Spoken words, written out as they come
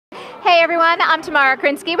Hey everyone, I'm Tamara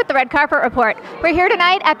Krinsky with the Red Carpet Report. We're here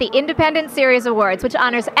tonight at the Independent Series Awards, which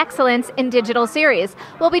honors excellence in digital series.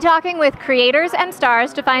 We'll be talking with creators and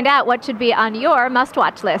stars to find out what should be on your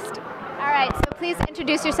must-watch list. All right, so please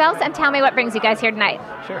introduce yourselves and tell me what brings you guys here tonight.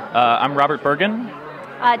 Sure. I'm Robert Bergen.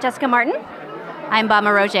 Jessica Martin. I'm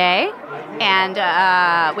Bama Roger, and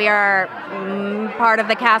we are part of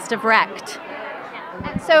the cast of Wrecked.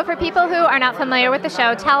 And so for people who are not familiar with the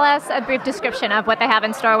show, tell us a brief description of what they have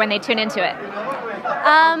in store when they tune into it.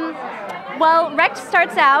 Well, Wrecked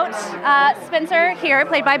starts out, Spencer here,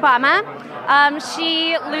 played by Bama.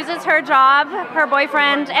 She loses her job, her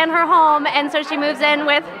boyfriend, and her home, and so she moves in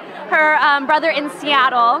with her brother in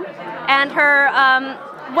Seattle, and her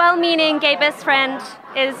well-meaning gay best friend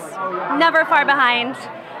is never far behind.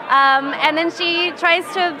 And then she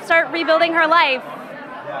tries to start rebuilding her life.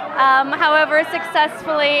 However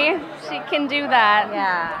successfully she can do that.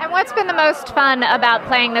 Yeah. And what's been the most fun about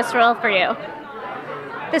playing this role for you?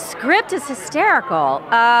 The script is hysterical.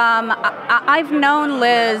 I've known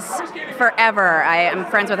Liz forever. I am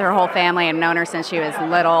friends with her whole family and known her since she was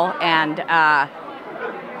little. And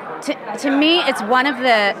to me, it's one of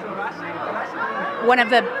the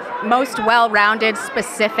most well-rounded,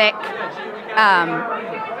 specific,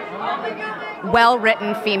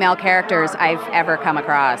 well-written female characters I've ever come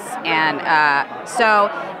across, and so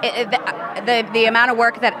the amount of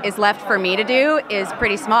work that is left for me to do is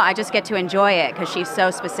pretty small. I just get to enjoy it because she's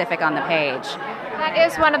so specific on the page. That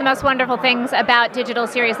is one of the most wonderful things about digital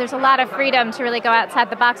series. There's a lot of freedom to really go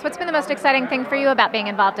outside the box. What's been the most exciting thing for you about being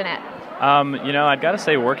involved in it? I'd got to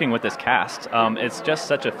say working with this cast, it's just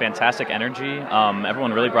such a fantastic energy.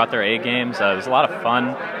 Everyone really brought their A games. It was a lot of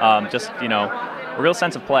fun. A real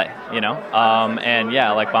sense of play, and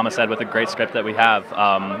yeah, like Bama said, with a great script that we have,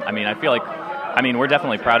 I feel like, we're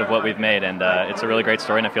definitely proud of what we've made, and it's a really great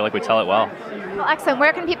story, and I feel like we tell it well. Well, excellent.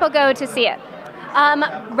 Where can people go to see it?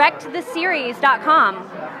 WreckedTheSeries.com,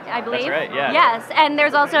 I believe. That's right, yeah. Yes, and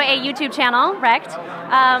there's also a YouTube channel, Wrecked.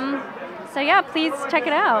 So yeah, please check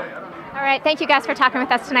it out. All right, thank you guys for talking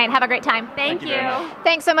with us tonight. Have a great time. Thank you.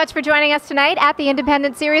 Thanks so much for joining us tonight at the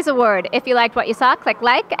Independent Series Award. If you liked what you saw, click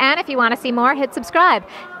like, and if you want to see more, hit subscribe.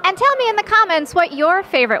 And tell me in the comments what your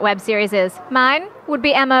favorite web series is. Mine would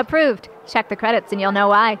be Emma Approved. Check the credits and you'll know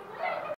why.